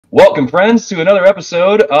Welcome, friends, to another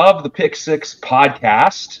episode of the Pick Six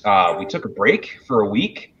podcast. We took a break for a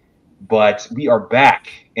week, but we are back,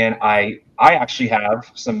 and I actually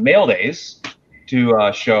have some mail days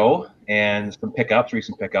to show and some pickups,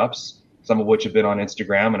 recent pickups, some of which have been on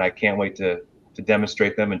Instagram, and I can't wait to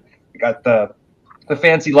demonstrate them. And we got the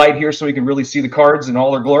fancy light here so we can really see the cards in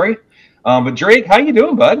all their glory. But Drake, how you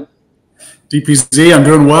doing, bud? DPZ, I'm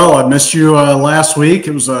doing well. I missed you last week.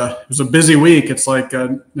 It was a busy week. It's like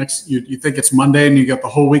you think it's Monday and you got the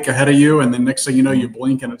whole week ahead of you, and then next thing you know, you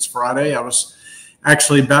blink and it's Friday. I was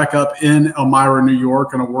actually back up in Elmira, New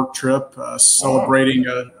York, on a work trip, celebrating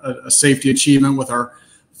a safety achievement with our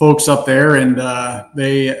folks up there, and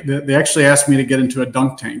they actually asked me to get into a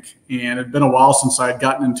dunk tank, and it had been a while since I had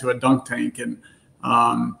gotten into a dunk tank, and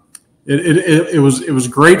It was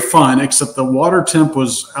great fun, except the water temp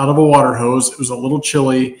was out of a water hose. It was a little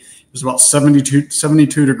chilly. It was about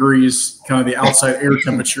 72 degrees, kind of the outside air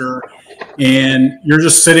temperature. And you're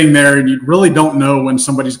just sitting there and you really don't know when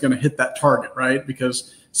somebody's going to hit that target, right?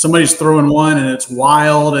 Because somebody's throwing one and it's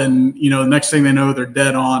wild, and the next thing they know, they're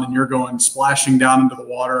dead on, and you're going splashing down into the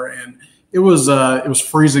water. And it was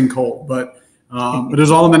freezing cold, but it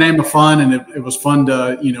was all in the name of fun, and it was fun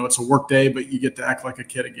to, it's a work day, but you get to act like a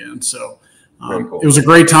kid again. So cool. It was a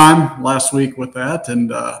great time last week with that.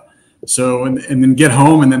 And and then get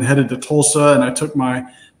home and then headed to Tulsa, and I took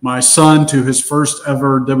my son to his first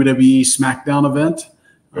ever WWE SmackDown event.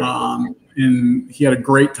 And he had a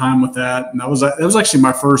great time with that. And that was actually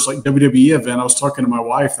my first WWE event. I was talking to my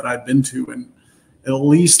wife that I'd been to in at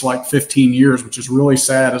least 15 years, which is really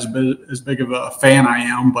sad as big of a fan I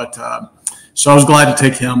am. But so I was glad to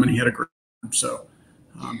take him, and he had a great time. So,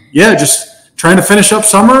 just trying to finish up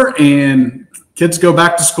summer, and kids go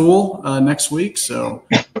back to school next week. So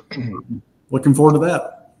looking forward to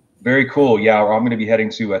that. Very cool. Yeah, I'm going to be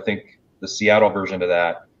heading to, I think, the Seattle version of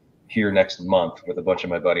that here next month with a bunch of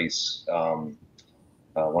my buddies. One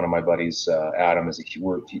of my buddies, Adam,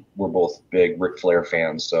 we're both big Ric Flair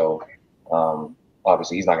fans. So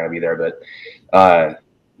obviously he's not going to be there, but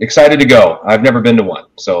excited to go. I've never been to one,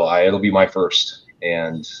 so it'll be my first,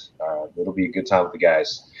 and it'll be a good time with the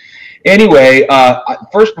guys. Anyway,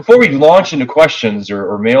 first, before we launch into questions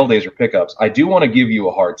or mail days or pickups, I do want to give you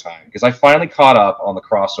a hard time because I finally caught up on the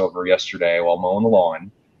crossover yesterday while mowing the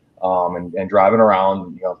lawn and driving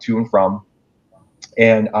around, to and from.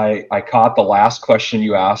 And I caught the last question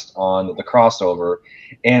you asked on the crossover,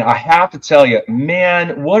 and I have to tell you,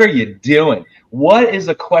 man, what are you doing? What is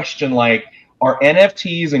a question like? Are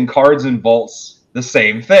NFTs and cards and vaults the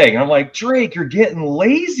same thing? And I'm like, Drake, you're getting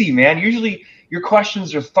lazy, man. Usually your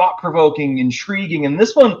questions are thought-provoking, intriguing. And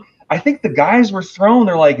this one, I think the guys were thrown.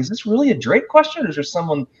 They're like, is this really a Drake question? Or is there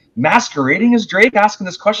someone masquerading as Drake asking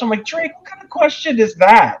this question? I'm like, Drake, what kind of question is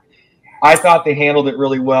that? I thought they handled it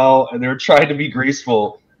really well, and they were trying to be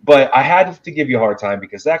graceful. But I had to give you a hard time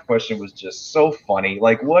because that question was just so funny.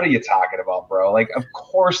 Like, what are you talking about, bro? Like, of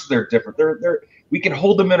course they're different. We can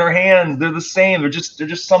hold them in our hands. They're the same. They're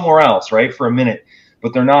just somewhere else, right, for a minute.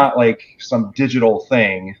 But they're not like some digital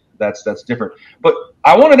thing that's different. But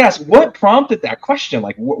I wanted to ask, what prompted that question?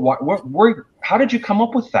 Like, how did you come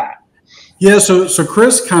up with that? Yeah, so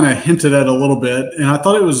Chris kind of hinted at it a little bit, and I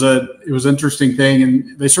thought it was an interesting thing,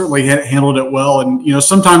 and they certainly handled it well. And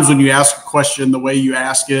sometimes when you ask a question, the way you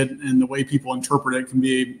ask it and the way people interpret it can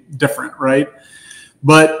be different, right?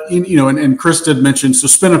 But and Chris did mention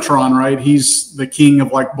Spinatron, right? He's the king of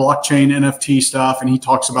blockchain NFT stuff, and he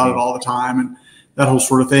talks about it all the time and that whole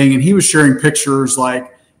sort of thing. And he was sharing pictures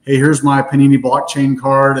like, hey, here's my Panini blockchain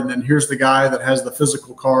card, and then here's the guy that has the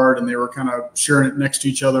physical card, and they were kind of sharing it next to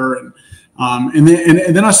each other. And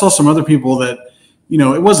then I saw some other people that,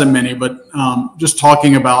 it wasn't many, but just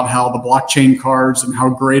talking about how the blockchain cards and how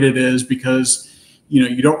great it is because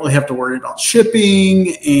you don't really have to worry about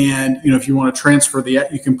shipping. And, if you want to transfer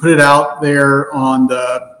you can put it out there on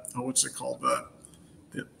what's it called?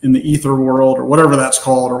 In the ether world or whatever that's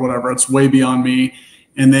called or whatever. It's way beyond me.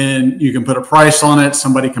 And then you can put a price on it.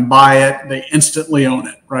 Somebody can buy it. They instantly own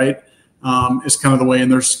it. Right. It's kind of the way.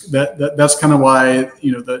 And that's kind of why,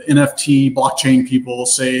 the NFT blockchain people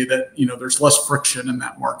say that, there's less friction in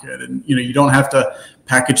that market. And, you don't have to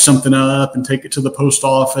package something up and take it to the post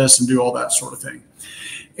office and do all that sort of thing.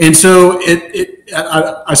 And so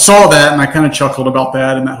I saw that and I kind of chuckled about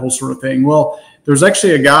that and that whole sort of thing. Well, there's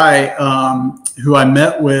actually a guy who I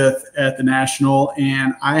met with at the National,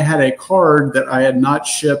 and I had a card that I had not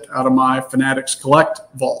shipped out of my Fanatics Collect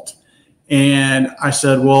vault. And I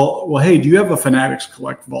said, well, hey, do you have a Fanatics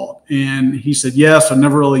Collect vault? And he said, yes, I've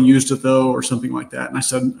never really used it though, or something like that. And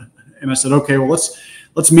I said, okay, well,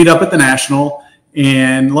 let's meet up at the National.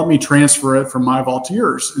 and let me transfer it from my vault to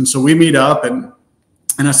yours. And so we meet up, and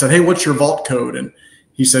I said, hey, what's your vault code? And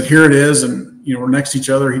he said, here it is. And, we're next to each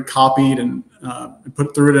other. He copied and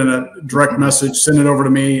threw it in a direct message, sent it over to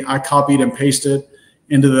me. I copied and pasted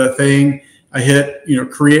into the thing. I hit,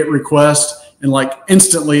 create request, and like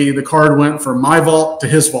instantly the card went from my vault to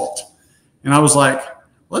his vault. And I was like,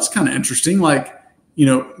 well, that's kind of interesting. Like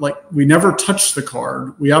we never touched the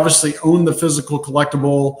card. We obviously owned the physical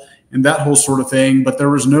collectible and that whole sort of thing, but there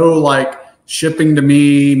was no like shipping to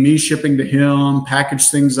me shipping to him, package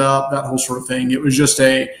things up, that whole sort of thing. It was just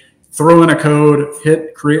a throw in a code,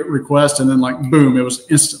 hit create request, and then like, boom, it was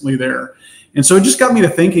instantly there. And so it just got me to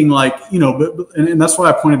thinking like, and that's why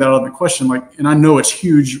I pointed that out in the question, like, and I know it's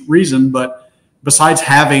huge reason, but besides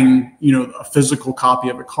having, a physical copy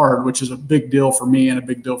of a card, which is a big deal for me and a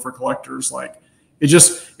big deal for collectors, like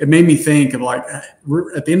it made me think of like,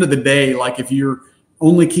 at the end of the day, like if you're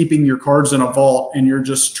only keeping your cards in a vault and you're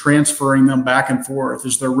just transferring them back and forth,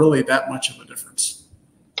 is there really that much of a difference?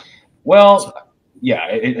 Well, yeah,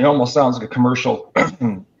 it almost sounds like a commercial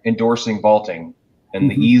endorsing vaulting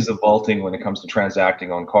and the ease of vaulting when it comes to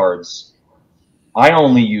transacting on cards. I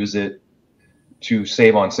only use it to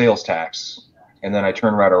save on sales tax, and then I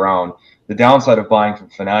turn right around. The downside of buying from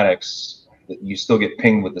Fanatics, you still get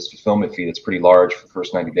pinged with this fulfillment fee that's pretty large for the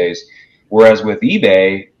first 90 days. Whereas with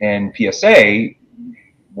eBay and PSA,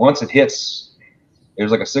 once it hits,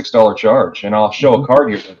 there's like a $6 charge, and I'll show a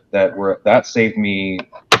card here that saved me,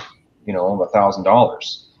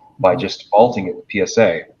 $1,000 by just vaulting it with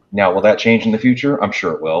PSA. Now, will that change in the future? I'm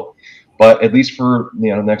sure it will, but at least for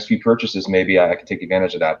the next few purchases, maybe I can take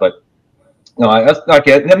advantage of that. But no,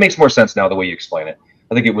 that makes more sense now the way you explain it.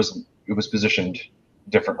 I think it was positioned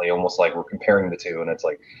differently, almost like we're comparing the two, and it's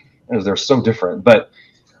like they're so different. But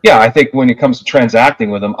yeah, I think when it comes to transacting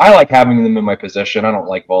with them, I like having them in my possession. I don't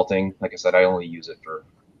like vaulting. Like I said, I only use it for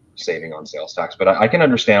saving on sales tax. But I can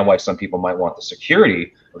understand why some people might want the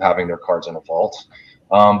security of having their cards in a vault.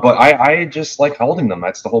 But I just like holding them.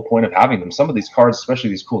 That's the whole point of having them. Some of these cards, especially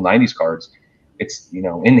these cool 90s cards, it's,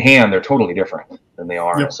 in hand, they're totally different than they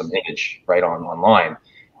are in some image right online.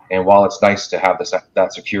 And while it's nice to have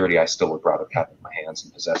that security, I still would rather have it in my hands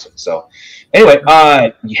and possess it. So anyway,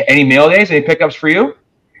 any mail days, any pickups for you?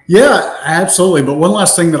 Yeah, absolutely. But one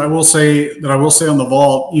last thing that I will say on the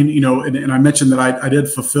vault, and I mentioned that I did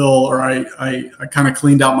fulfill, or I kind of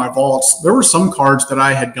cleaned out my vaults. There were some cards that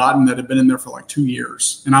I had gotten that had been in there for like 2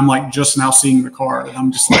 years, and I'm like just now seeing the card, and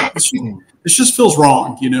I'm just like, this just feels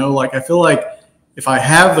wrong, Like I feel like if I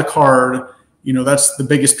have the card, that's the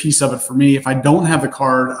biggest piece of it for me. If I don't have the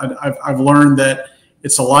card, I've learned that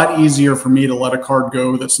it's a lot easier for me to let a card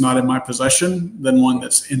go that's not in my possession than one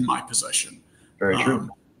that's in my possession. Very true.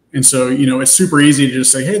 And so, it's super easy to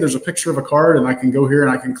just say, hey, there's a picture of a card, and I can go here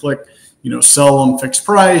and I can click, sell on fixed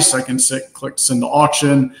price. I can click send to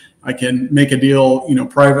auction. I can make a deal,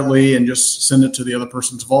 privately and just send it to the other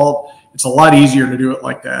person's vault. It's a lot easier to do it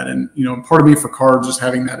like that. And, part of me for cards is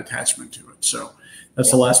having that attachment to it. So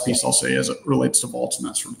that's the last piece I'll say as it relates to vaults and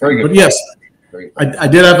that sort of thing. Very good. But yes, I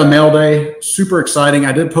did have a mail day. Super exciting.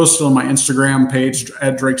 I did post it on my Instagram page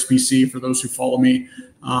at Drake's PC for those who follow me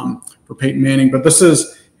for Peyton Manning. But this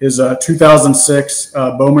is his 2006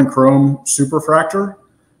 Bowman Chrome Superfractor.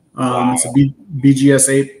 Wow. It's a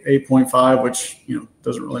BGS 8.5, which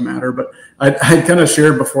doesn't really matter. But I kind of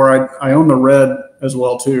shared before. I own the red as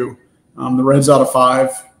well too. The red's out of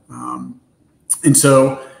 5, and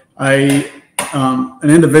so an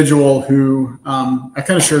individual who I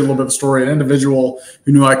kind of shared a little bit of the story. An individual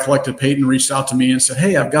who knew I collected Peyton reached out to me and said,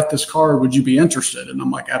 "Hey, I've got this card. Would you be interested?" And I'm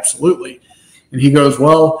like, "Absolutely." And he goes,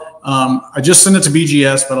 "Well, I just sent it to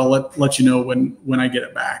BGS, but I'll let you know when I get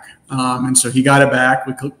it back." And so he got it back.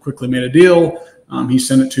 We quickly made a deal. He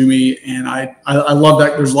sent it to me, and I love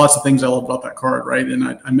that. There's lots of things I love about that card, right?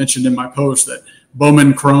 And I mentioned in my post that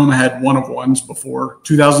Bowman Chrome had one of ones before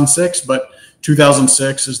 2006, but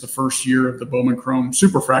 2006 is the first year of the Bowman Chrome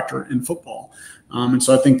Superfractor in football. And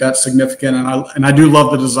so I think that's significant. And I do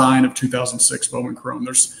love the design of 2006 Bowman Chrome.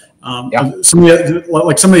 There's some of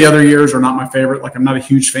the other years are not my favorite. Like I'm not a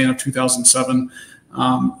huge fan of 2007,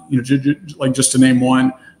 just to name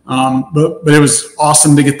one. But it was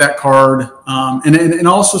awesome to get that card. And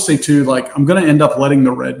I'll also say too, like I'm going to end up letting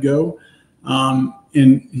the red go.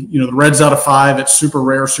 The red's out of 5. It's super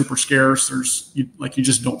rare, super scarce. You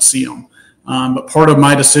just don't see them. But part of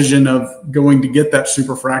my decision of going to get that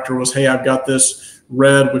Superfractor was, hey, I've got this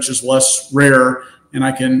red, which is less rare, and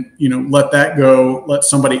I can, let that go, let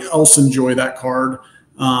somebody else enjoy that card,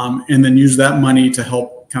 and then use that money to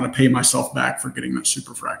help kind of pay myself back for getting that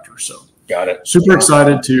Superfractor. So got it. Super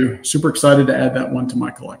excited to add that one to my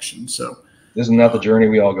collection. So Isn't that the journey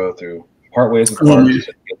we all go through? Part ways with cards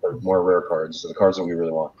to get the more rare cards, the cards that we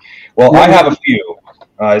really want. Well, I have a few.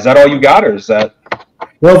 Is that all you got, or is that?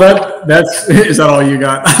 Well, that's is that all you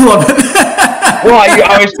got? I love it. Well, I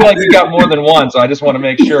always feel like we got more than one, so I just want to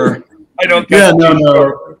make sure I don't. Yeah,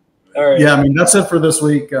 no. All right. Yeah, I mean that's it for this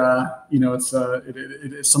week. You know, it's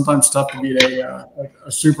sometimes tough to beat a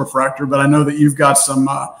superfractor, but I know that you've got some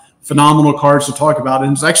phenomenal cards to talk about,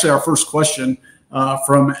 and it's actually our first question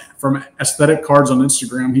from Aesthetic Cards on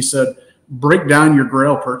Instagram. He said, "Break down your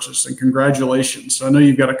Grail purchase and congratulations." So I know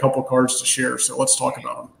you've got a couple cards to share, so let's talk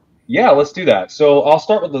about them. Yeah, let's do that. So I'll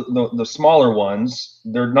start with the smaller ones.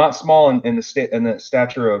 They're not small in the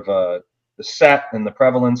stature of the set and the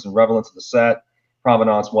prevalence and relevance of the set.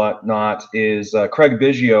 Provenance, whatnot, is Craig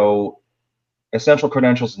Biggio, Essential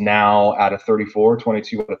Credentials now out of 34,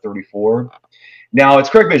 22 out of 34. Now it's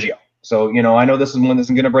Craig Biggio. So, you know, I know this is one that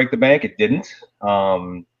isn't going to break the bank. It didn't.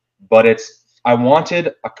 But I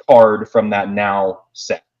wanted a card from that now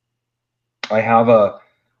set. I have a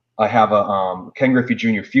Ken Griffey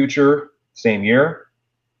Jr. Future, same year,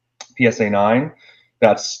 PSA 9.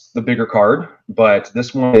 That's the bigger card, but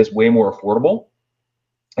this one is way more affordable.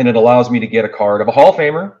 And it allows me to get a card of a Hall of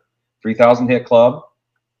Famer, 3,000 hit club.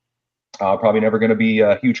 Probably never going to be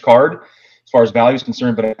a huge card as far as value is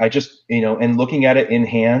concerned, but I just, you know, and looking at it in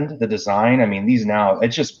hand, the design, I mean, these now, it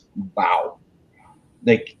just, wow.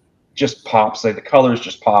 They just pops, like the colors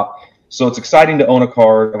just pop. So it's exciting to own a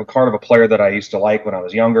card of a player that I used to like when I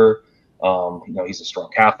was younger. You know, he's a strong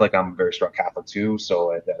Catholic. I'm a very strong Catholic too.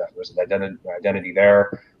 So there's an identity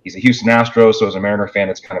there. He's a Houston Astros, so as a Mariner fan,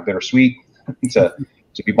 it's kind of bittersweet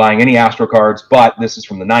to be buying any Astro cards, but this is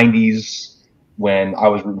from the 90s when I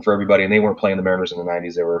was rooting for everybody, and they weren't playing the Mariners in the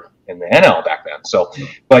 90s. They were in the NL back then. So,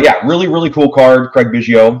 but yeah, really, really cool card, Craig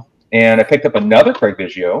Biggio. And I picked up another Craig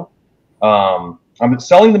Biggio. I'm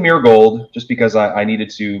selling the Mirror Gold just because I needed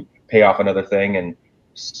to pay off another thing, and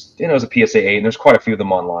you know, it was a PSA 8, and there's quite a few of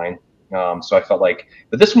them online. So I felt like,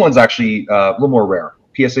 but this one's actually a little more rare.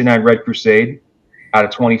 PSA 9 Red Crusade out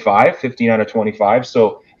of 25, 15 out of 25.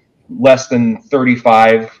 So less than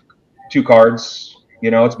 35, 2 cards. You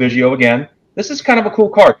know, it's Biggio again. This is kind of a cool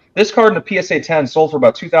card. This card in the PSA 10 sold for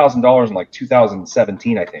about $2,000 in like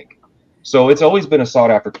 2017, I think. So it's always been a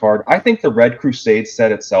sought-after card. I think the Red Crusade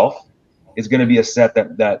set itself is going to be a set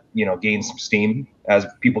that you know, gains some steam as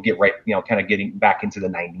people get kind of getting back into the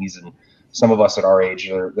 90s, and some of us at our age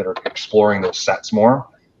that are exploring those sets more.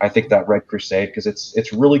 I think that Red Crusade, because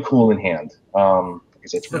it's really cool in hand.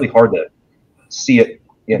 Because it's really hard to see it.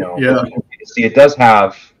 You know, see, it does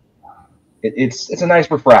have it's a nice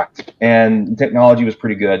refract, and technology was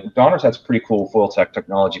pretty good. Donruss had some pretty cool foil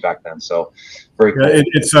technology back then, so very cool.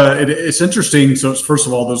 It's interesting. So first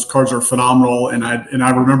of all, those cards are phenomenal, and I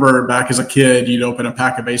remember back as a kid, you'd open a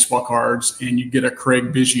pack of baseball cards and you'd get a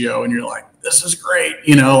Craig Biggio, and you're like, "This is great,"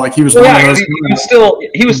 you know, like he was one of those.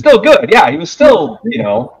 He was still good. Yeah, he was still, you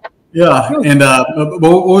know. Yeah, and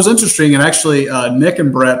what was interesting, and actually Nick and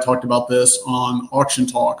Brett talked about this on Auction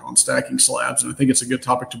Talk on Stacking Slabs, and I think it's a good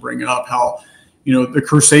topic to bring up, how, you know, the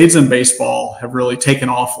Crusades in baseball have really taken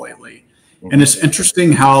off lately. Mm-hmm. And it's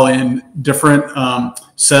interesting how in different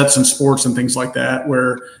sets and sports and things like that,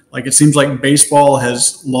 where like it seems like baseball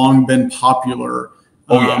has long been popular,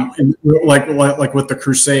 and like with the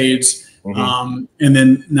Crusades, mm-hmm. And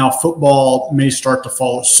then now football may start to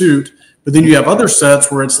follow suit. But then you have other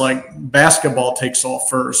sets where it's like basketball takes off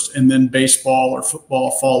first, and then baseball or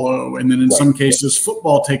football follow, and then in some cases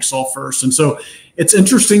football takes off first. And so it's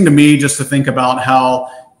interesting to me just to think about how,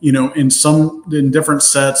 you know, in different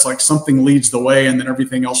sets, like something leads the way and then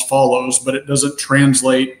everything else follows, but it doesn't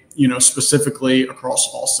translate, you know, specifically across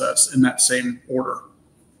all sets in that same order.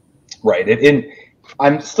 Right. I mean,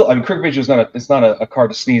 Craig Biggio is not a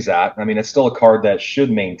card to sneeze at. I mean, it's still a card that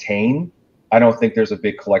should maintain. I don't think there's a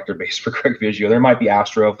big collector base for Craig Biggio. There might be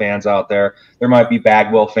Astro fans out there. There might be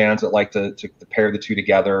Bagwell fans that like to pair the two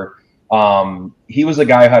together. He was a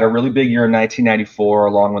guy who had a really big year in 1994,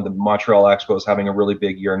 along with the Montreal Expos having a really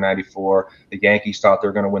big year in 94. The Yankees thought they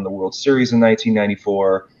were going to win the World Series in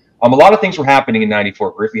 1994. A lot of things were happening in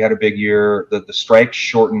 94. Griffey had a big year. The strike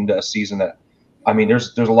shortened a season that, I mean,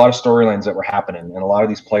 there's a lot of storylines that were happening, and a lot of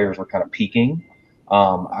these players were kind of peaking.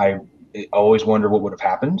 I always wonder what would have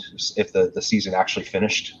happened if the season actually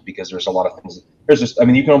finished, because there's a lot of things. There's just, I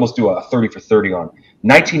mean, you can almost do a 30 for 30 on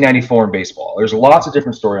 1994 in baseball. There's lots of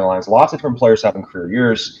different storylines, lots of different players having career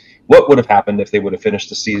years. What would have happened if they would have finished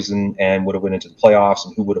the season and would have went into the playoffs,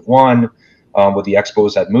 and who would have won? Would the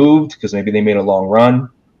Expos had moved because maybe they made a long run?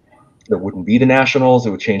 There wouldn't be the Nationals. It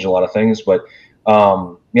would change a lot of things. But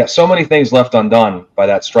yeah, so many things left undone by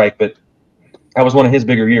that strike. But that was one of his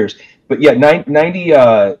bigger years. but yeah,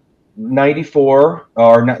 94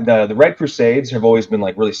 or the Red Crusades have always been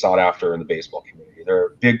like really sought after in the baseball community. They're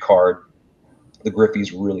a big card. The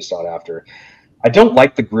Griffey's really sought after. I don't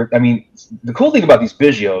like the grip. I mean, the cool thing about these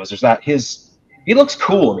Biggios is that he looks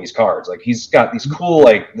cool in these cards. Like he's got these cool,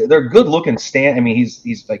 like they're good looking stand. I mean,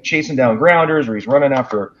 he's like chasing down grounders or he's running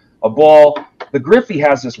after a ball. The Griffey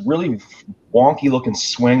has this really wonky looking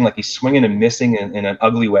swing, like he's swinging and missing in an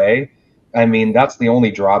ugly way. I mean, that's the only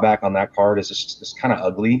drawback on that card is it's kind of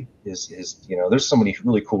ugly. There's so many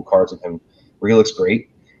really cool cards of him where he looks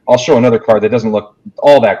great. I'll show another card that doesn't look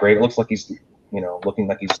all that great. It looks like he's looking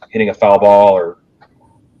like he's hitting a foul ball or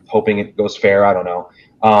hoping it goes fair. I don't know.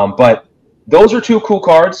 But those are two cool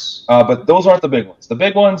cards, but those aren't the big ones. The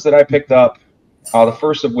big ones that I picked up, the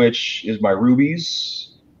first of which is my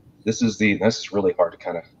rubies. This is really hard to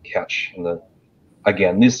kind of catch.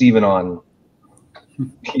 This even on,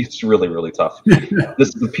 it's really, really tough. This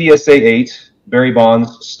is the PSA 8, Barry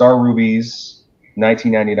Bonds, Star Rubies,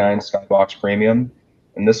 1999 Skybox Premium.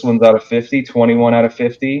 And this one's out of 50, 21 out of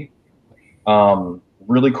 50.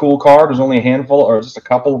 Really cool card. There's only a handful or just a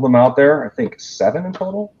couple of them out there. I think 7 in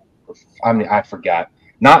total. I forgot.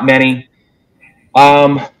 Not many.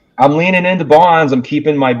 I'm leaning into bonds. I'm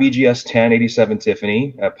keeping my BGS 10 87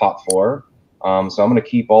 Tiffany at Pop 4. So I'm going to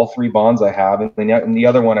keep all 3 bonds I have. And the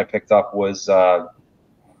other one I picked up was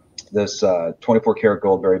this 24 karat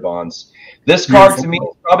gold Barry Bonds. This card to me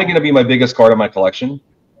is probably going to be my biggest card in my collection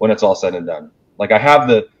when it's all said and done. Like I have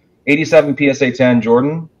the 87 PSA 10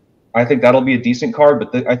 Jordan. I think that'll be a decent card,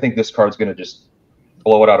 but I think this card's going to just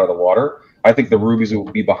blow it out of the water. I think the rubies will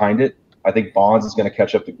be behind it. I think Bonds is going to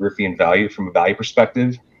catch up to Griffey in value from a value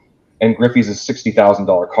perspective. And Griffey's a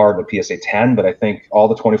 $60,000 card with PSA 10, but I think all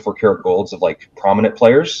the 24 karat golds of like prominent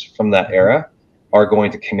players from that era are going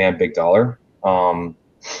to command big dollar.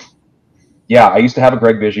 Yeah, I used to have a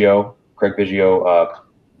Craig Biggio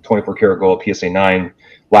 24 karat gold PSA 9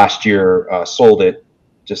 last year. Sold it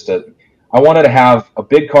I wanted to have a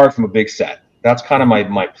big card from a big set. That's kind of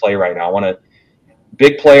my play right now. I want a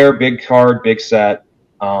big player, big card, big set.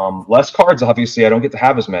 Less cards, obviously. I don't get to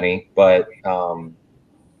have as many, but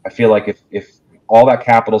I feel like if all that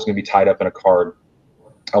capital is going to be tied up in a card,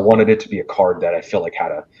 I wanted it to be a card that I feel like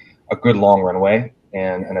had a good long runway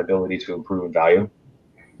and an ability to improve in value.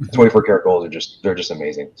 24 karat golds they're just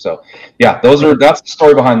amazing. So yeah, that's the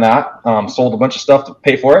story behind that. Sold a bunch of stuff to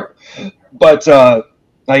pay for it, but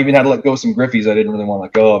I even had to let go of some Griffies I didn't really want to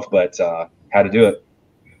let go of, but had to do it.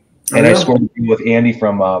 And I scored with Andy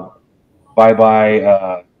from Bye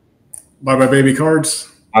Bye Baby Cards.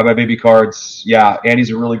 Bye Bye Baby Cards. Yeah, Andy's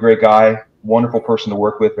a really great guy. Wonderful person to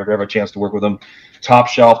work with. If I ever have a chance to work with him, top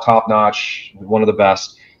shelf, top notch, one of the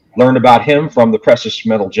best. Learned about him from the Precious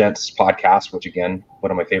Metal Gents podcast, which again,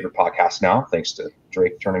 one of my favorite podcasts now, thanks to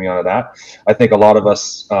Drake turning me on to that. I think a lot of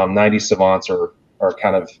us 90s savants are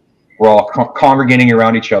kind of, we're all congregating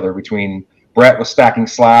around each other between Brett with Stacking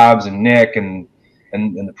Slabs and Nick and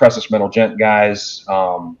the Precious Metal Gent guys.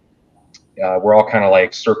 We're all kind of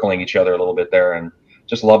like circling each other a little bit there and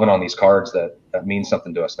just loving on these cards that mean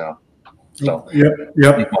something to us now. So yep,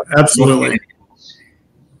 absolutely.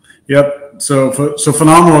 Yep. So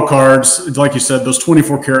phenomenal cards, like you said, those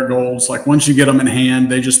 24 karat golds. Like once you get them in hand,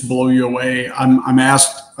 they just blow you away. I'm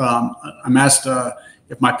asked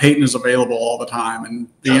if my Peyton is available all the time, and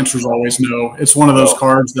the answer is always no. It's one of those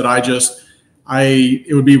cards that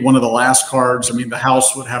it would be one of the last cards. I mean, the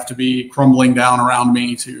house would have to be crumbling down around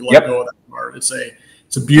me to let go of that card. It's a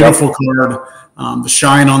beautiful card. The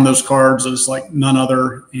shine on those cards is like none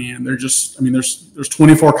other, and they're just, I mean, there's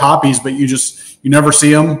 24 copies, but you never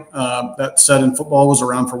see them. That set in football was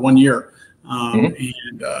around for 1 year, and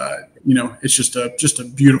it's just a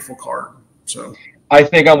beautiful card. So I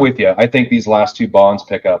think I'm with you. I think these last 2 Bonds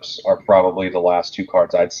pickups are probably the last 2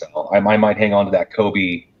 cards I'd sell. I might hang on to that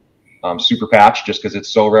Kobe super patch just because it's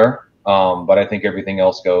so rare, but I think everything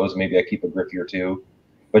else goes. Maybe I keep a Griffey or 2,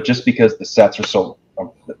 but just because the sets are so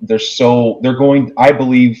I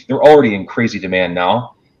believe they're already in crazy demand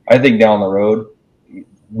now. I think down the road,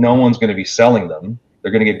 no one's going to be selling them.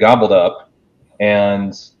 They're going to get gobbled up.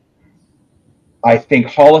 And I think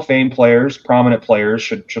Hall of Fame players, prominent players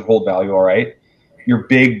should hold value. All right. Your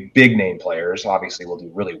big name players obviously will do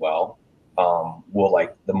really well. Will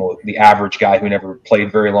like the average guy who never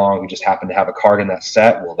played very long, who just happened to have a card in that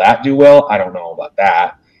set, will that do well? I don't know about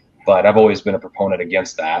that, but I've always been a proponent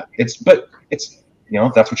against that. It's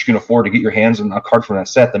if that's what you can afford to get your hands on a card from that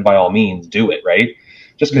set, then by all means do it, right?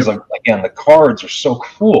 Just because, again, the cards are so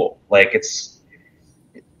cool. Like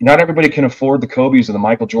not everybody can afford the Kobe's or the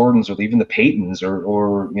Michael Jordans or even the Peytons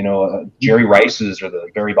or Jerry Rice's or the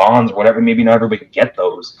Barry Bonds or whatever. Maybe not everybody can get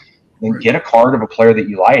those. then get a card of a player that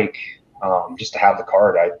you like, just to have the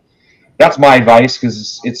card. That's my advice,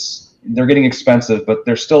 because they're getting expensive, but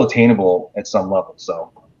they're still attainable at some level.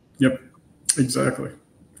 So. Yep, exactly.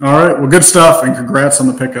 All right, well, good stuff, and congrats on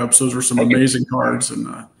the pickups. Those are some amazing cards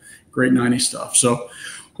and great 90 stuff. So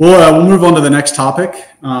we'll move on to the next topic.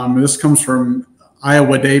 This comes from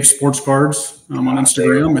Iowa Dave Sports Cards on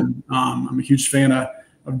Instagram, and I'm a huge fan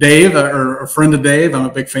of Dave, or a friend of Dave. I'm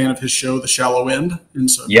a big fan of his show, The Shallow End, and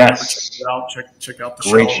so yes, check out the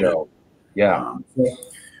great show. Yeah. So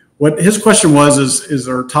what his question was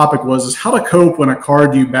or topic was how to cope when a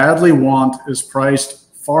card you badly want is priced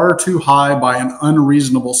far too high by an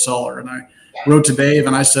unreasonable seller. And I wrote to Dave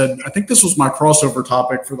and I said, I think this was my crossover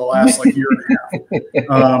topic for the last year and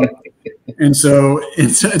a half. And so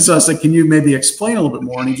I said, can you maybe explain a little bit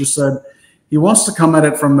more? And he just said he wants to come at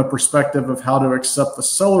it from the perspective of how to accept the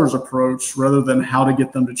seller's approach rather than how to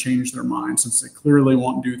get them to change their mind, since they clearly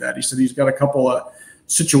won't do that. He said he's got a couple of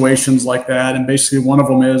situations like that. And basically one of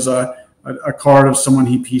them is a card of someone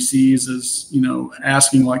he PCs is,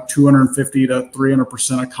 asking like 250 to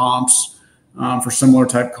 300% of comps for similar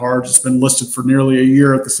type cards. It's been listed for nearly a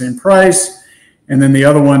year at the same price. And then the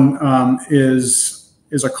other one is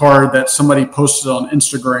a card that somebody posted on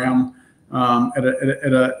Instagram at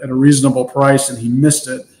a reasonable price, and he missed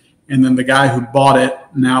it. And then the guy who bought it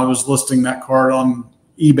now is listing that card on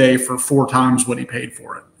eBay for 4 times what he paid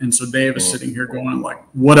for it. And so Dave is sitting here going like,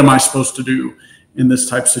 what am I supposed to do in this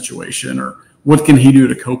type of situation, or what can he do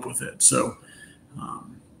to cope with it? So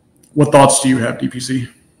what thoughts do you have, DPC?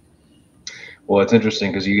 Well, it's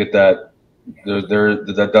interesting because you get that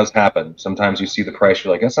that does happen. Sometimes you see the price,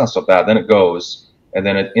 you're like, that's not so bad. Then it goes, and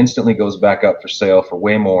then it instantly goes back up for sale for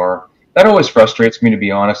way more. That always frustrates me, to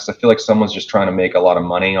be honest. I feel like someone's just trying to make a lot of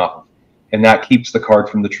money off of, and that keeps the card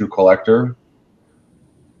from the true collector.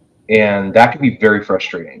 And that can be very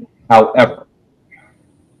frustrating. However,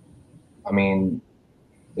 I mean,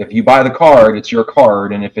 if you buy the card, it's your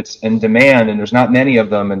card, and if it's in demand and there's not many of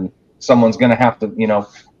them and someone's going to have to,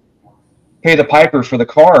 pay the piper for the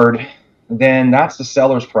card, then that's the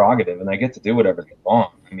seller's prerogative, and they get to do whatever they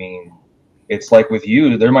want. I mean, it's like with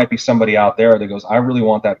you, there might be somebody out there that goes, I really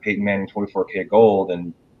want that Peyton Manning 24K gold,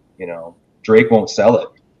 and, Drake won't sell it,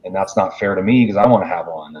 and that's not fair to me because I want to have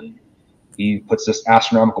one. And he puts this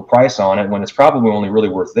astronomical price on it when it's probably only really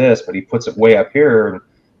worth this, but he puts it way up here, and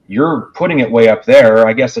you're putting it way up there.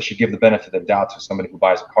 I guess I should give the benefit of the doubt to somebody who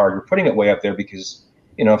buys a card. You're putting it way up there because,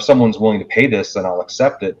 if someone's willing to pay this, then I'll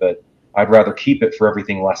accept it, but I'd rather keep it for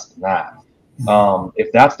everything less than that.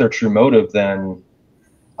 If that's their true motive, then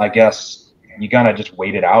I guess you gotta just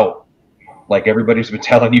wait it out. Like everybody's been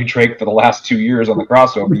telling you, Drake, for the last 2 years on the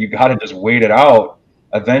crossover, you gotta just wait it out.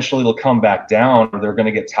 Eventually it'll come back down, or they're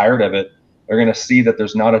gonna get tired of it. They're gonna see that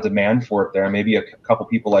there's not a demand for it there. Maybe a couple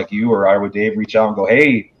people like you or Iowa Dave reach out and go,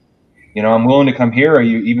 hey, I'm willing to come here. Are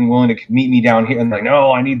you even willing to meet me down here? And like,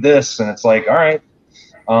 no, I need this. And it's like, all right.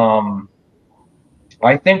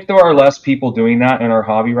 I think there are less people doing that in our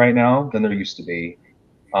hobby right now than there used to be.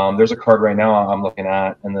 There's a card right now I'm looking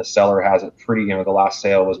at, and the seller has it pretty, the last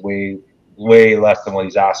sale was way less than what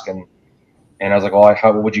he's asking. And I was like, well,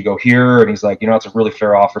 how would you go here? And he's like, it's a really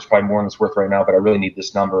fair offer. It's probably more than it's worth right now, but I really need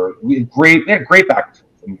this number. We had great back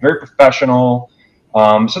and very professional.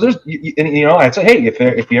 So there's, I'd say, hey,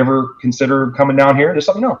 if you ever consider coming down here, just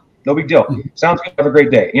let me know. No big deal. Sounds good. Have a great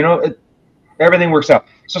day. Everything works out.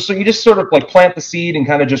 So you just sort of like plant the seed and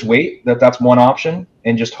kind of just wait. That's one option,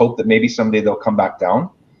 and just hope that maybe someday they'll come back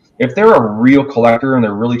down. If they're a real collector and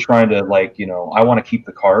they're really trying to I want to keep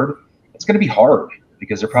the card, it's going to be hard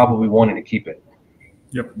because they're probably wanting to keep it.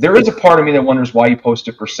 Yep. There is a part of me that wonders why you post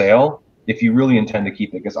it for sale if you really intend to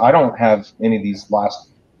keep it, because I don't have any of these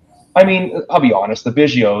I'll be honest, the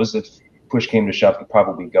Biggios, if push came to shove, could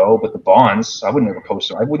probably go, but the bonds, I wouldn't ever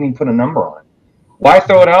post it. I wouldn't even put a number on it. Why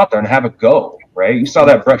throw it out there and have it go, right? You saw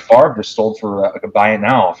that Brett Favre just sold for buy it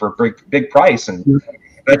now for a big price, and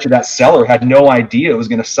I bet you that seller had no idea it was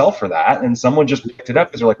going to sell for that, and someone just picked it up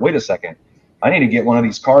because they're like, wait a second, I need to get one of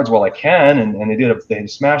these cards while I can, and they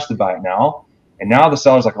smashed the buy it now. And now the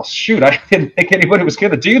seller's like, well, shoot, I didn't think anybody was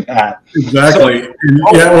going to do that. Exactly.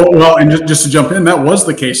 And just to jump in, that was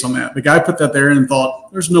the case on that. The guy put that there and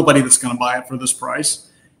thought, there's nobody that's going to buy it for this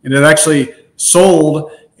price. And it actually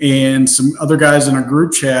sold, and some other guys in a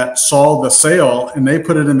group chat saw the sale, and they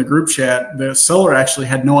put it in the group chat. The seller actually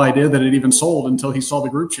had no idea that it even sold until he saw the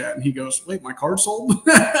group chat. And he goes, wait, my card sold?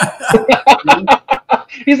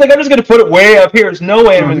 He's like, I'm just going to put it way up here. There's no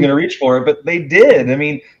way anyone's going to reach for it, but they did. I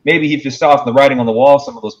mean, maybe he just saw the writing on the wall.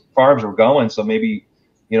 Some of those farms were going, so maybe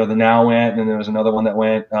the Now went, and then there was another one that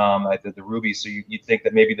went. I did the Ruby, so you'd think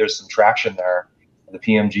that maybe there's some traction there. the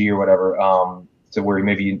PMG or whatever, to where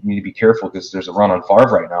maybe you need to be careful because there's a run on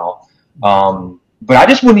Favre right now. But I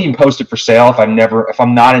just wouldn't even post it for sale if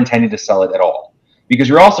I'm not intending to sell it at all, because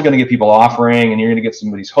you're also going to get people offering and you're going to get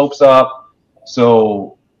somebody's hopes up.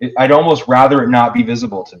 So I'd almost rather it not be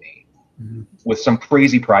visible to me with some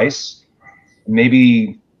crazy price.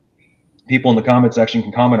 Maybe people in the comment section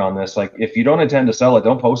can comment on this. Like, if you don't intend to sell it,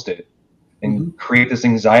 don't post it and create this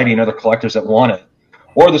anxiety in other collectors that want it,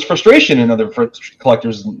 or this frustration in other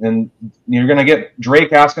collectors. And you're going to get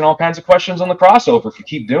Drake asking all kinds of questions on the crossover if you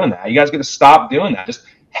keep doing that. You guys got to stop doing that. Just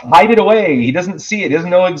hide it away. He doesn't see it. He doesn't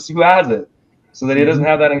know who has it, so that he doesn't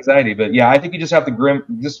have that anxiety. But yeah, I think you just have to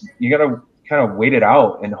you got to kind of wait it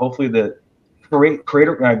out, and hopefully build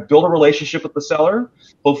a relationship with the seller.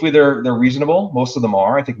 Hopefully they're reasonable. Most of them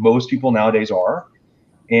are. I think most people nowadays are,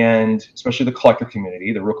 and especially the collector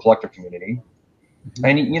community, the real collector community.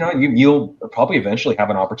 And you'll probably eventually have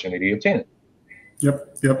an opportunity to obtain it.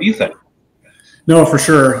 Yep. What do you think? No, for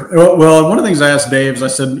sure. Well, one of the things I asked Dave is I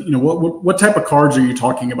said, what type of cards are you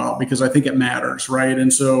talking about? Because I think it matters, right?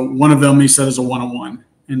 And so one of them he said is a 101,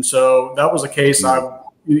 and so that was a case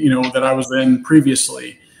that I was in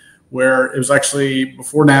previously, where it was actually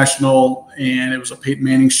before National, and it was a Peyton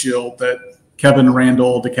Manning shield that Kevin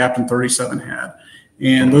Randall, the Captain 37, had.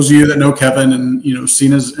 And those of you that know Kevin and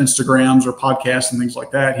seen his Instagrams or podcasts and things like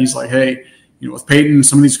that, he's like, hey, with Peyton,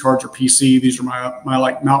 some of these cards are PC. These are my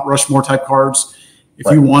like Mount Rushmore type cards.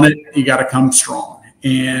 If you want it, you got to come strong.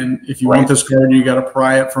 And if you want this card, you got to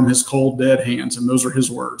pry it from his cold, dead hands. And those are his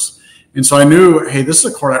words. And so I knew, hey, this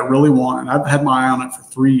is a card I really want, and I've had my eye on it for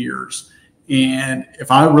 3 years. And if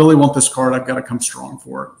I really want this card, I've got to come strong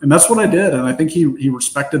for it. And that's what I did. And I think he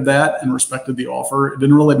respected that and respected the offer. It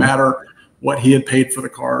didn't really matter what he had paid for the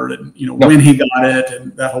card and, when he got it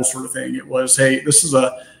and that whole sort of thing. It was, hey, this is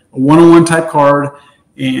a 101 type card,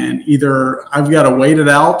 and either I've got to wait it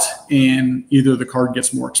out and either the card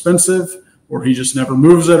gets more expensive or he just never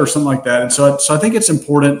moves it or something like that. And so I think it's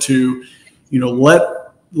important to,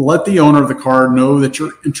 let the owner of the card know that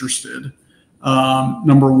you're interested,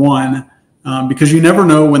 number one, because you never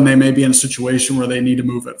know when they may be in a situation where they need to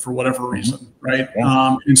move it for whatever reason, right?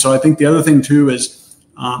 And so I think the other thing too is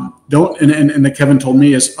and that Kevin told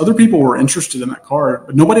me is other people were interested in that card,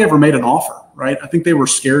 but nobody ever made an offer, right? I think they were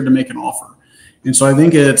scared to make an offer. And so I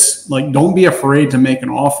think it's like, don't be afraid to make an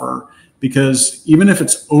offer, because even if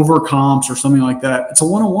it's over comps or something like that, it's a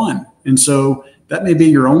 101. And so that may be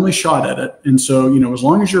your only shot at it. And so, as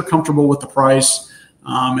long as you're comfortable with the price,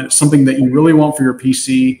 and it's something that you really want for your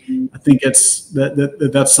PC, I think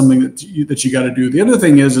that's something that you got to do. The other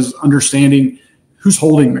thing is understanding who's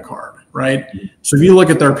holding the card, right? So if you look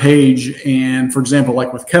at their page, and for example,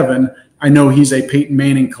 like with Kevin, I know he's a Peyton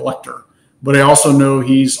Manning collector, but I also know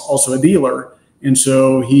he's also a dealer. And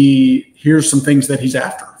so here's some things that he's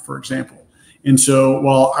after, for example. And so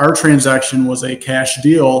while our transaction was a cash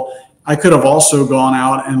deal, I could have also gone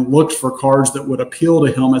out and looked for cards that would appeal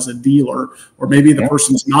to him as a dealer, or maybe the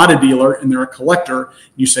person's not a dealer and they're a collector.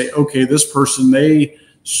 You say, okay, this person, they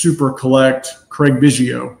super collect Craig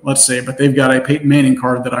Biggio, let's say, but they've got a Peyton Manning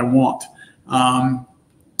card that I want.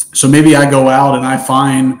 So maybe I go out and I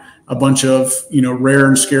find a bunch of, rare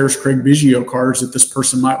and scarce Craig Biggio cards that this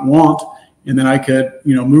person might want. And then I could,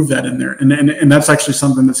 move that in there. And that's actually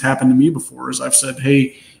something that's happened to me before, is I've said,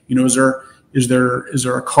 hey, is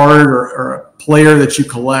there a card or a player that you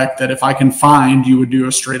collect that if I can find, you would do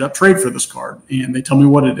a straight up trade for this card? And they tell me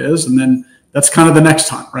what it is. And then that's kind of the next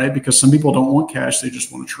hunt, right? Because some people don't want cash. They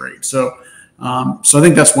just want to trade. So I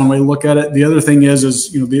think that's one way to look at it. The other thing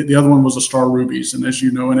is the other one was the Star Rubies. And as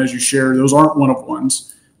you know, and as you share, those aren't one of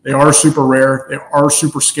ones. They are super rare. They are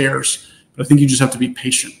super scarce. But I think you just have to be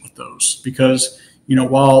patient with those, because,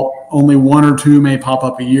 while only one or two may pop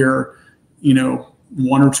up a year,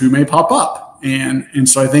 one or two may pop up. And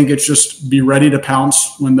so I think it's just be ready to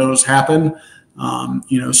pounce when those happen.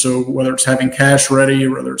 So whether it's having cash ready,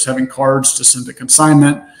 whether it's having cards to send to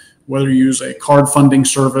consignment, whether you use a card funding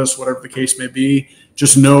service, whatever the case may be,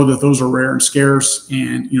 just know that those are rare and scarce.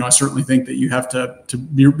 And, I certainly think that you have to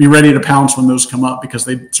be ready to pounce when those come up, because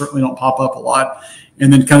they certainly don't pop up a lot.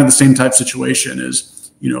 And then kind of the same type situation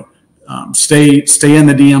is, stay in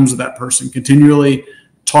the DMs of that person, continually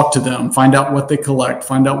talk to them, find out what they collect,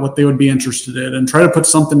 find out what they would be interested in, and try to put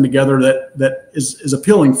something together that is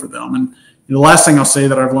appealing for them. And the last thing I'll say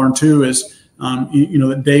that I've learned too is,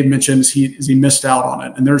 that Dave mentioned is he missed out on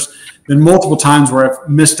it. And there's been multiple times where I've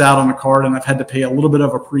missed out on a card and I've had to pay a little bit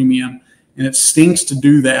of a premium, and it stinks to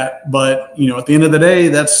do that. But, at the end of the day,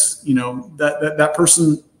 that's, that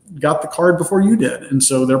person, got the card before you did. And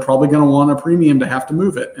so they're probably going to want a premium to have to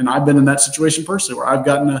move it. And I've been in that situation personally where I've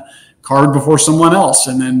gotten a card before someone else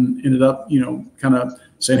and then ended up, kind of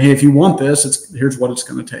saying, hey, if you want this, here's what it's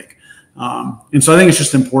going to take. And so I think it's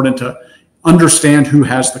just important to understand who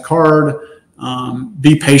has the card,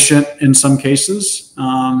 be patient in some cases,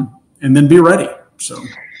 and then be ready. So,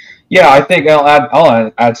 yeah, I think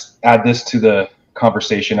I'll add this to the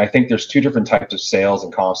conversation. I think there's two different types of sales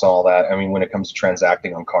and comps and all that. I mean, when it comes to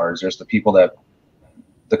transacting on cards, there's the people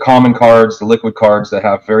the common cards, the liquid cards that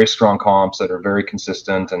have very strong comps that are very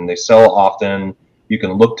consistent and they sell often. You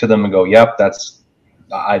can look to them and go, yep,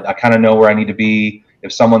 I kind of know where I need to be.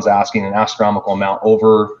 If someone's asking an astronomical amount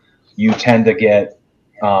over, you tend to get,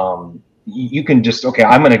 you can just, okay,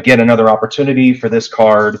 I'm going to get another opportunity for this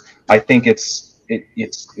card. I think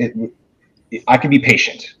I can be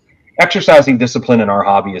patient. Exercising discipline in our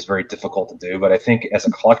hobby is very difficult to do, but I think as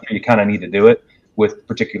a collector, you kind of need to do it with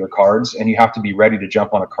particular cards, and you have to be ready to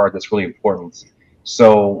jump on a card that's really important.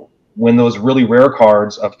 So when those really rare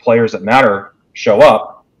cards of players that matter show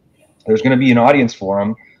up, there's going to be an audience for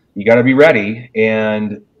them. You got to be ready.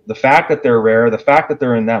 And the fact that they're rare, the fact that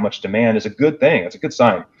they're in that much demand is a good thing. It's a good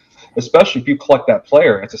sign, especially if you collect that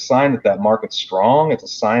player. It's a sign that that market's strong. It's a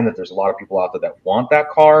sign that there's a lot of people out there that want that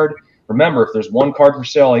card. Remember, if there's one card for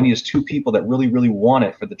sale, all you need is two people that really, really want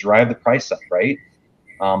it for the drive the price up, right?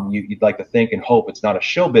 You'd like to think and hope it's not a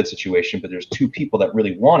shill bid situation, but there's two people that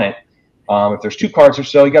really want it. If there's two cards for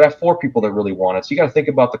sale, you got to have four people that really want it. So you got to think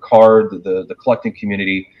about the card, the collecting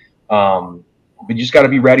community. But you just got to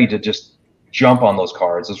be ready to just jump on those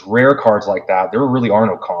cards. Those rare cards like that, there really are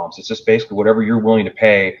no comps. It's just basically whatever you're willing to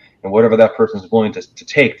pay and whatever that person's willing to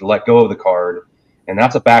take to let go of the card. And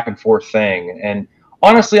that's a back and forth thing. And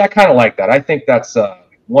honestly, I kind of like that. I think that's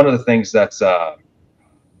one of the things that's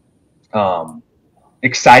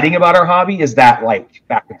exciting about our hobby is that like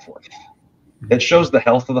back and forth. That shows the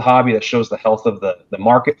health of the hobby. That shows the health of the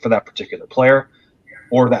market for that particular player,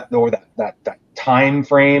 or that time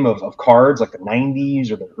frame of cards like the 90s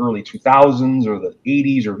or the early 2000s or the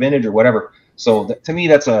 80s or vintage or whatever. So to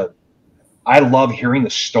me, I love hearing the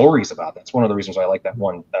stories about that. That's one of the reasons why I like that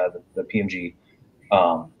one, the PMG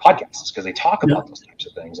podcasts, because they talk about those types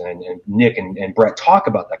of things, and Nick and Brett talk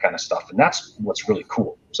about that kind of stuff, and that's what's really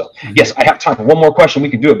cool. So yes, I have time for one more question. We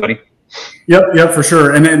can do it, buddy. Yep, for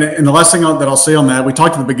sure. And the last thing that I'll say on that, we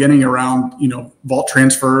talked at the beginning around vault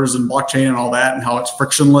transfers and blockchain and all that, and how it's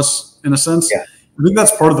frictionless in a sense. Yeah. I think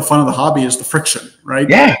that's part of the fun of the hobby is the friction, right?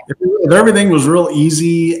 Yeah. If everything was real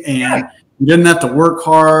easy and you didn't have to work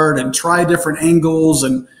hard and try different angles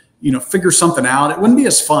and figure something out, it wouldn't be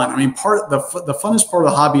as fun. I mean, the funnest part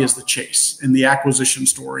of the hobby is the chase and the acquisition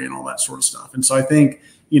story and all that sort of stuff. And so I think,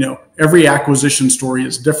 every acquisition story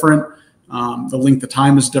is different. The length of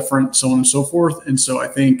time is different, so on and so forth. And so I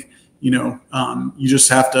think, you just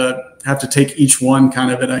have to take each one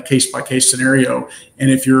kind of in a case by case scenario. And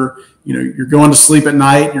if you're going to sleep at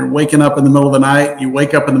night, you're waking up in the middle of the night, you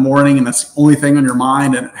wake up in the morning and that's the only thing on your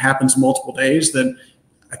mind and it happens multiple days, then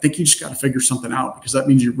I think you just got to figure something out, because that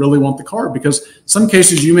means you really want the card. Because some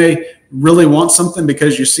cases you may really want something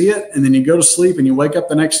because you see it, and then you go to sleep and you wake up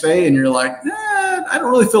the next day and you're like, I don't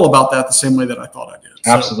really feel about that the same way that I thought I did.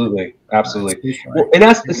 Absolutely. Well, and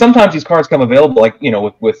that's sometimes these cards come available, like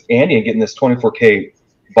with Andy and getting this 24K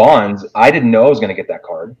bonds. I didn't know I was going to get that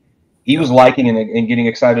card. He was liking and getting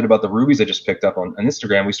excited about the rubies I just picked up on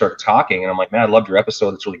Instagram. We started talking, and I'm like, man, I loved your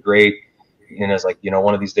episode. It's really great. And it's like,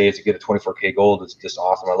 one of these days you get a 24K gold. It's just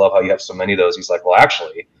awesome. I love how you have so many of those. He's like, well,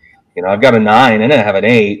 actually, I've got a 9 and I have an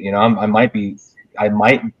 8. I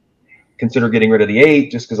might consider getting rid of the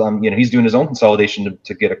 8 just because he's doing his own consolidation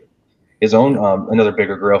to get his own another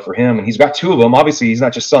bigger grail for him. And he's got 2 of them. Obviously, he's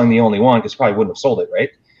not just selling the only one, because he probably wouldn't have sold it, right?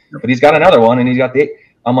 But he's got another one, and he's got the 8.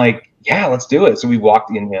 I'm like, yeah, let's do it. So we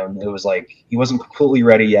walked in, and it was like he wasn't completely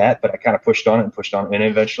ready yet, but I kind of pushed on it, and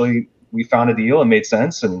eventually we found a deal and made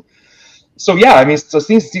sense. And so yeah, I mean, so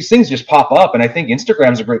these things just pop up, and I think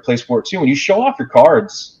Instagram's a great place for it too. When you show off your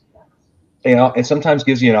cards, it sometimes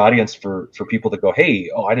gives you an audience for people to go, hey,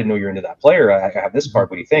 I didn't know you're into that player. I have this card.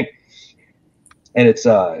 What do you think? And it's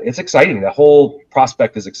exciting. The whole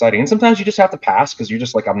prospect is exciting. And sometimes you just have to pass because you're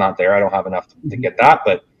just like, I'm not there. I don't have enough to get that.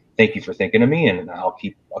 But thank you for thinking of me, and I'll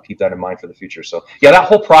keep that in mind for the future. So yeah, that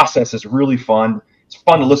whole process is really fun. It's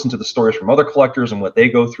fun to listen to the stories from other collectors and what they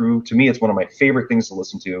go through. To me, it's one of my favorite things to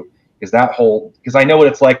listen to. Because I know what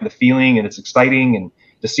it's like, the feeling, and it's exciting, and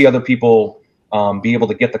to see other people be able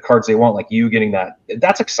to get the cards they want, like you getting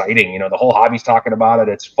that's exciting. The whole hobby's talking about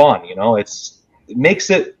it. It's fun. It makes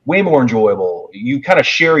it way more enjoyable. You kind of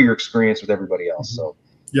share your experience with everybody else. So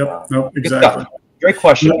exactly. Great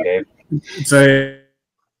question, Dave. It's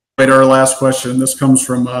our last question. This comes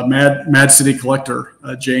from Mad City Collector,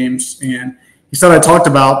 James, and he said I talked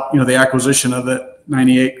about the acquisition of the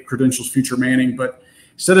 98 Credentials Future Manning, but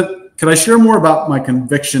he said, could I share more about my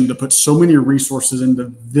conviction to put so many resources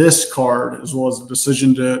into this card, as well as the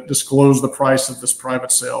decision to disclose the price of this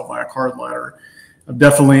private sale via Card Ladder? I've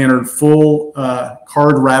definitely entered full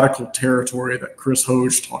card radical territory that Chris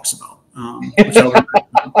Hoge talks about. Which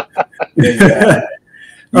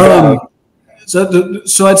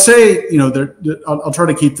So I'd say, I'll try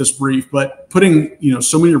to keep this brief, but putting,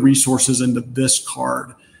 so many resources into this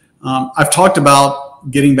card. I've talked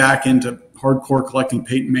about getting back into hardcore collecting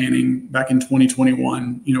Peyton Manning back in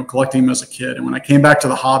 2021, collecting him as a kid. And when I came back to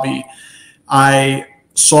the hobby, I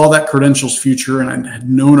saw that Credentials Future and I had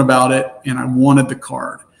known about it and I wanted the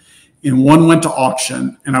card. And one went to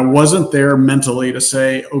auction and I wasn't there mentally to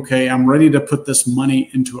say, okay, I'm ready to put this money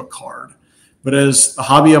into a card. But as the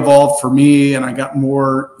hobby evolved for me and I got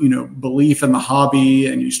more, belief in the hobby,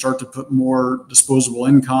 and you start to put more disposable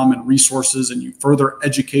income and resources and you further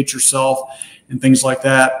educate yourself and things like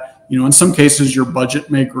that, in some cases your budget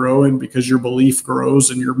may grow, and because your belief grows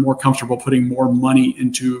and you're more comfortable putting more money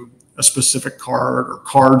into a specific card or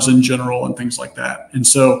cards in general and things like that. And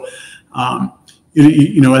so,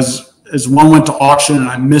 as one went to auction and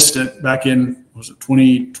I missed it back in,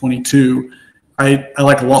 2022, I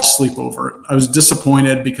lost sleep over it. I was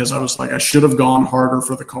disappointed because I was like, I should have gone harder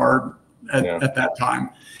for the card at that time.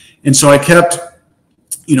 And so I kept,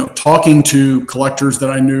 talking to collectors that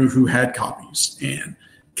I knew who had copies and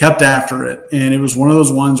kept after it. And it was one of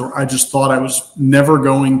those ones where I just thought I was never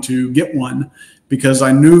going to get one because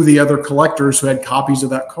I knew the other collectors who had copies of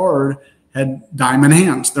that card had diamond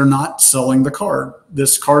hands. They're not selling the card.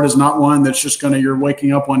 This card is not one that's just you're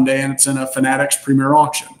waking up one day and it's in a Fanatics Premier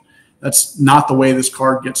auction. That's not the way this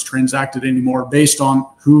card gets transacted anymore based on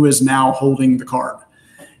who is now holding the card.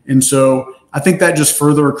 And so I think that just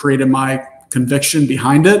further created my conviction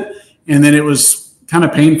behind it. And then it was kind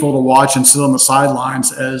of painful to watch and sit on the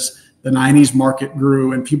sidelines as the 90s market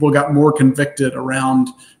grew and people got more convicted around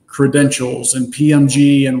Credentials and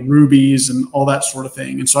PMG and rubies and all that sort of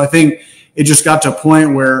thing. And so I think it just got to a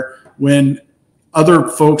point where when other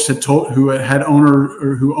folks who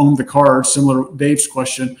owned the card, similar to Dave's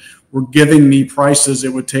question, were giving me prices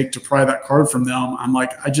it would take to pry that card from them, I'm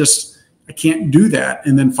like, I can't do that.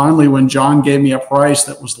 And then finally, when John gave me a price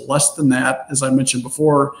that was less than that, as I mentioned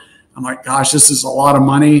before, I'm like, gosh, this is a lot of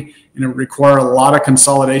money and it would require a lot of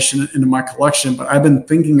consolidation into my collection. But I've been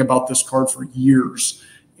thinking about this card for years.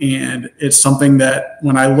 And it's something that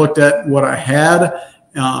when I looked at what I had,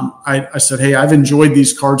 I said, hey, I've enjoyed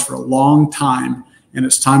these cards for a long time, and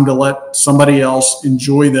it's time to let somebody else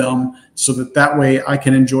enjoy them so that way I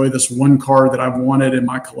can enjoy this one card that I've wanted in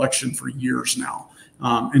my collection for years now.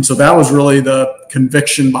 And so that was really the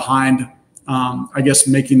conviction behind,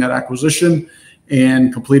 making that acquisition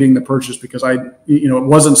and completing the purchase, because it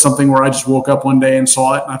wasn't something where I just woke up one day and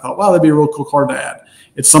saw it and I thought, wow, that'd be a real cool card to add.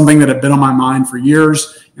 It's something that had been on my mind for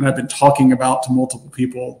years, and I've been talking about to multiple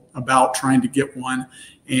people about trying to get one.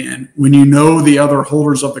 And when the other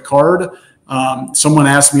holders of the card, someone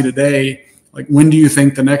asked me today, like, when do you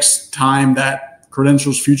think the next time that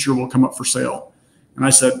Credentials Future will come up for sale? And I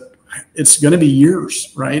said, it's going to be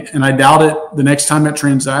years, right? And I doubt it. The next time it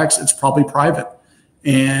transacts, it's probably private.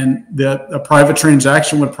 And the private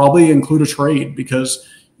transaction would probably include a trade because,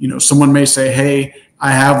 someone may say, hey,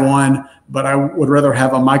 I have one, but I would rather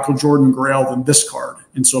have a Michael Jordan Grail than this card.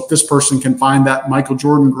 And so if this person can find that Michael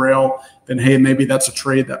Jordan Grail, then hey, maybe that's a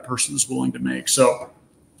trade that person is willing to make. So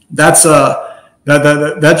that's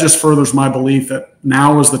that just furthers my belief that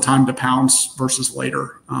now is the time to pounce versus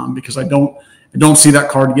later, because I don't see that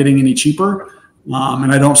card getting any cheaper,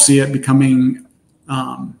 and I don't see it becoming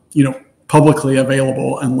publicly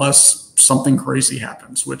available unless something crazy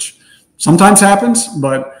happens, which sometimes happens,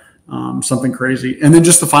 but something crazy. And then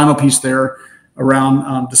just the final piece there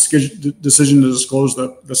around decision to disclose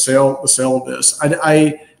the sale of this.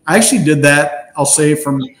 I actually did that, I'll say,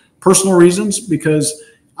 from personal reasons, because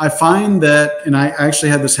I find that, and I actually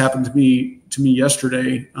had this happen to me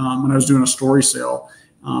yesterday when I was doing a story sale.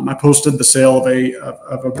 I posted the sale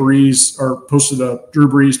of a Breeze, or posted a Drew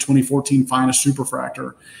Brees 2014 Finest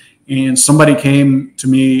Superfractor, and somebody came to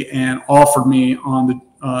me and offered me on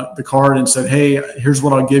the card and said, hey, here's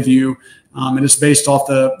what I'll give you. And it's based off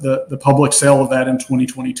the public sale of that in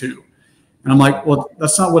 2022. And I'm like, well,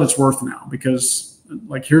 that's not what it's worth now, because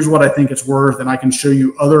here's what I think it's worth. And I can show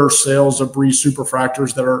you other sales of Breeze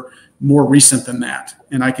Superfractors that are more recent than that.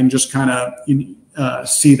 And I can just kind of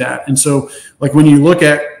see that. And so when you look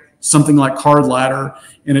at something like Card Ladder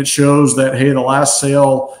and it shows that, hey, the last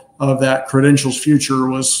sale of that Credentials Future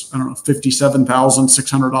was, I don't know,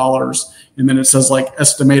 $57,600. And then it says like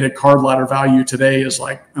estimated card ladder value today is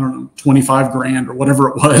like, I don't know, 25 grand or whatever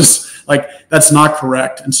it was. Like, that's not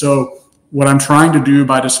correct. And so what I'm trying to do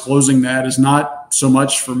by disclosing that is not so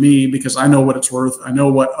much for me, because I know what it's worth. I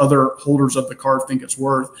know what other holders of the card think it's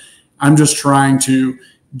worth. I'm just trying to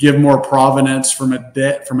give more provenance from a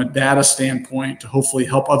data standpoint to hopefully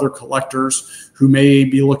help other collectors who may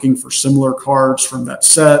be looking for similar cards from that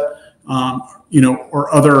set,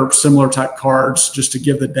 or other similar type cards, just to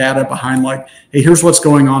give the data behind, like, hey, here's what's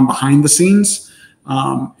going on behind the scenes,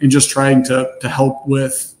 and just trying to help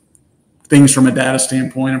with things from a data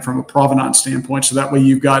standpoint and from a provenance standpoint. So that way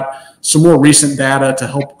you've got some more recent data to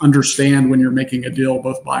help understand when you're making a deal,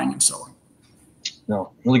 both buying and selling.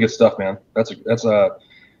 No, really good stuff, man. That's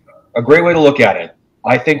a great way to look at it.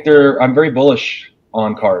 I think I'm very bullish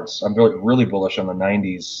on cards. I'm really bullish on the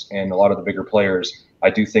 90s and a lot of the bigger players. I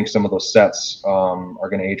do think some of those sets are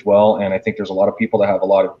going to age well, and I think there's a lot of people that have a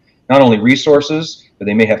lot of not only resources, but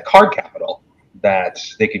they may have card capital that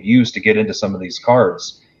they could use to get into some of these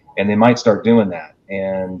cards, and they might start doing that.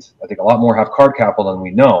 And I think a lot more have card capital than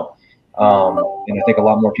we know. And I think a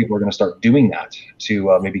lot more people are going to start doing that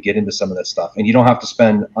to maybe get into some of that stuff. And you don't have to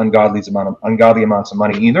spend ungodly amounts of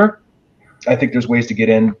money either. I think there's ways to get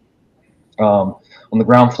in on the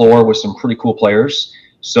ground floor with some pretty cool players.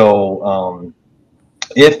 So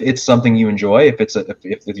if it's something you enjoy,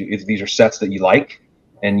 if these are sets that you like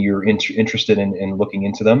and you're interested in looking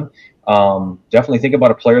into them, definitely think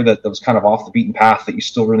about a player that was kind of off the beaten path that you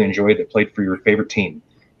still really enjoyed, that played for your favorite team.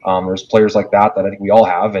 There's players like that I think we all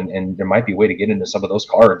have, and there might be a way to get into some of those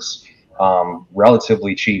cards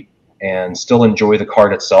relatively cheap and still enjoy the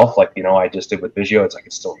card itself. Like, I just did with Biggio. It's like, I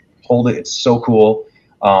can still hold it. It's so cool.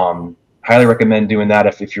 Highly recommend doing that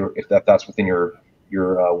if that's within your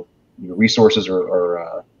resources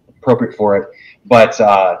or appropriate for it. But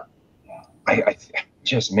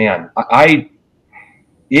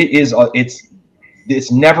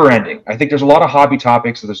it's never ending. I think there's a lot of hobby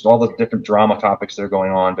topics. So there's all the different drama topics that are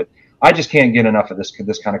going on, but I just can't get enough of this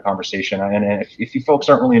kind of conversation. And if you folks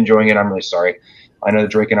aren't really enjoying it, I'm really sorry. I know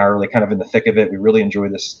that Drake and I are really kind of in the thick of it. We really enjoy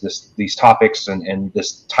these topics and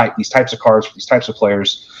these types of cards, these types of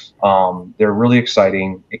players. They're really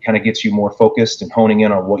exciting. It kind of gets you more focused and honing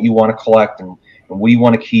in on what you want to collect and what you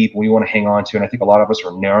want to keep, what you want to hang on to. And I think a lot of us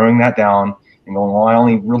are narrowing that down and going, well, I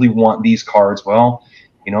only really want these cards. Well,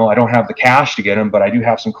 I don't have the cash to get them, but I do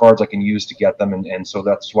have some cards I can use to get them. And so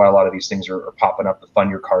that's why a lot of these things are popping up, the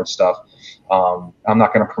fund your card stuff. I'm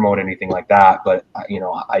not going to promote anything like that, but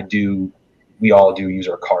we all do use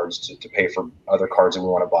our cards to pay for other cards that we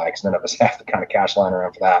want to buy, because none of us have the kind of cash lying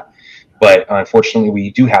around for that. But unfortunately,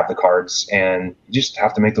 we do have the cards, and you just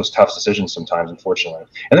have to make those tough decisions sometimes, unfortunately.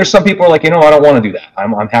 And there's some people who are like, I don't want to do that.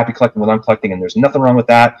 I'm happy collecting what I'm collecting, and there's nothing wrong with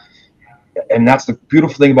that. And that's the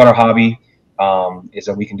beautiful thing about our hobby, is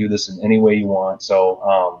that we can do this in any way you want.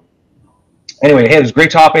 So anyway, hey, there's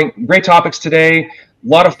great topics today. A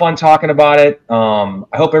lot of fun talking about it. I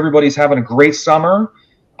hope everybody's having a great summer.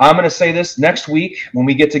 I'm going to say this: next week when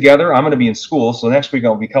we get together, I'm going to be in school. So next week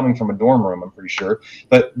I'll be coming from a dorm room, I'm pretty sure.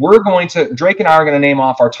 But Drake and I are going to name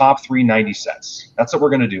off our top 3 90 sets. That's what we're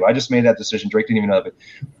going to do. I just made that decision. Drake didn't even know of it.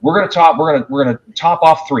 We're going to top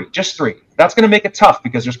off 3, just 3. That's going to make it tough,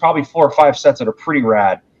 because there's probably 4 or 5 sets that are pretty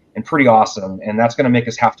rad and pretty awesome, and that's going to make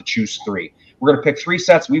us have to choose 3. We're going to pick 3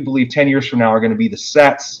 sets we believe 10 years from now are going to be the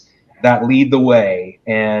sets that lead the way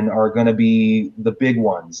and are going to be the big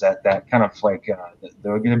ones that kind of like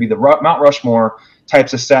they're going to be the Mount Rushmore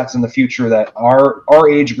types of sets in the future, that our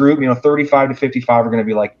age group, 35 to 55, are going to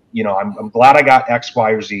be like, I'm glad I got X, Y,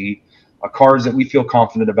 or Z, cards that we feel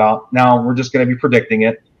confident about. Now we're just going to be predicting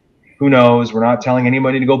it. Who knows? We're not telling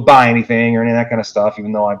anybody to go buy anything or any of that kind of stuff,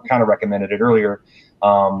 even though I kind of recommended it earlier.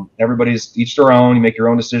 Everybody's each their own. You make your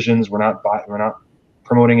own decisions. We're not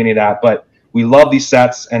promoting any of that, but we love these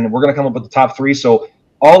sets, and we're going to come up with the top 3. So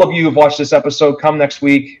all of you who've watched this episode, come next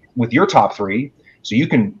week with your top 3. So you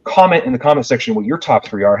can comment in the comment section what your top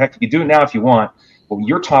 3 are. Heck, you can do it now if you want, but what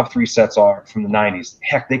your top 3 sets are from the 90s.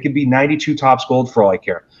 Heck, they could be 92 Topps Gold for all I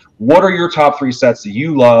care. What are your top 3 sets that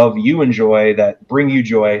you love, you enjoy, that bring you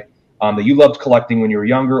joy, that you loved collecting when you were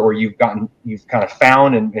younger, or you've kind of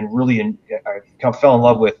found and really fell in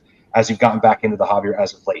love with as you've gotten back into the hobby or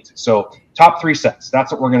as of late? So top 3 sets, that's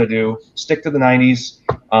what we're going to do. Stick to the 90s.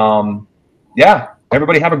 Yeah,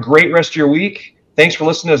 everybody have a great rest of your week. Thanks for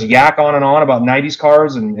listening to us yak on and on about 90s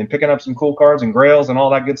cards and picking up some cool cards and grails and all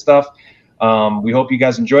that good stuff. We hope you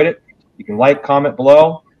guys enjoyed it. You can like, comment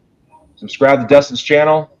below, subscribe to Dustin's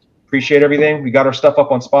channel. Appreciate everything. We got our stuff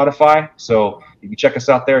up on Spotify, so you can check us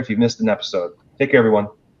out there if you've missed an episode. Take care, everyone.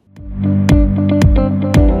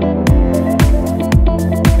 you.